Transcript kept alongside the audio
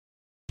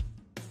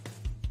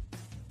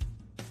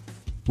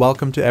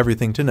Welcome to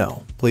Everything to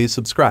Know. Please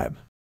subscribe.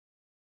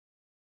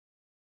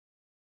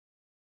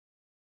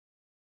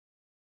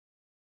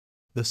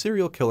 The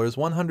serial killer's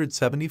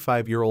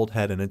 175-year-old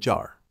head in a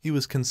jar. He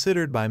was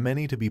considered by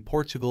many to be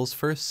Portugal's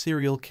first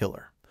serial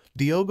killer.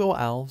 Diogo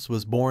Alves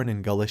was born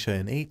in Galicia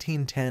in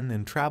 1810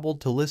 and traveled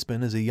to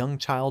Lisbon as a young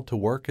child to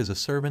work as a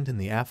servant in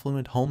the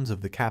affluent homes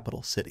of the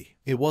capital city.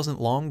 It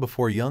wasn't long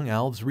before young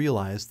Alves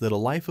realized that a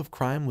life of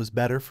crime was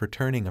better for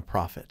turning a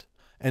profit,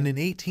 and in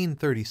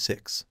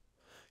 1836,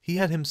 he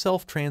had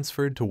himself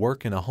transferred to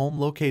work in a home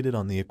located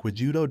on the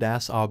Aqueduto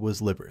das Águas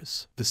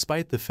Livres,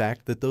 despite the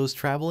fact that those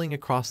traveling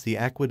across the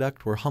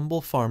aqueduct were humble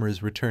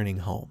farmers returning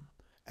home.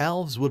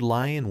 Alves would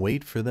lie in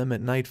wait for them at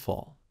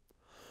nightfall,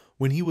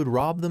 when he would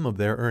rob them of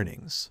their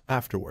earnings.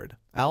 Afterward,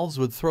 Alves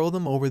would throw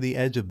them over the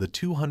edge of the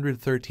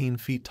 213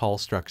 feet tall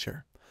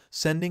structure,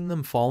 sending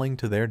them falling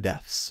to their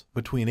deaths.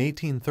 Between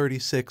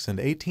 1836 and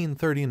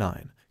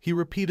 1839, he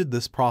repeated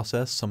this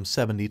process some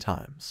 70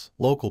 times.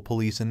 Local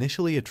police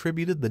initially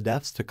attributed the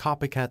deaths to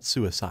copycat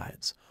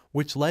suicides,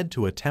 which led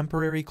to a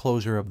temporary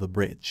closure of the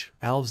bridge.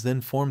 Alves then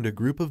formed a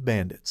group of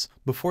bandits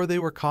before they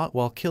were caught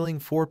while killing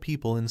 4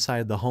 people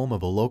inside the home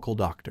of a local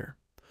doctor,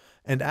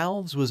 and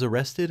Alves was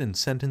arrested and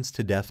sentenced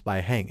to death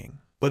by hanging.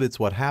 But it's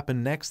what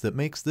happened next that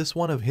makes this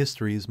one of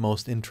history's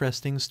most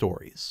interesting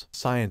stories.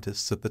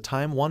 Scientists at the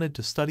time wanted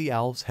to study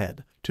Alves'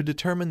 head to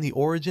determine the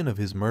origin of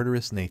his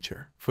murderous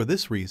nature. For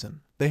this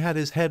reason, they had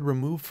his head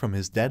removed from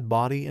his dead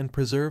body and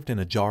preserved in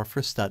a jar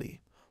for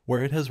study,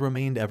 where it has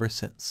remained ever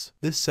since.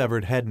 This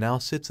severed head now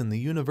sits in the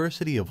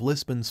University of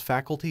Lisbon's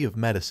Faculty of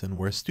Medicine,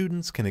 where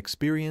students can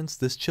experience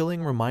this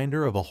chilling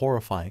reminder of a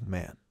horrifying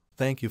man.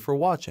 Thank you for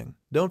watching.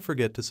 Don't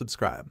forget to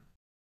subscribe.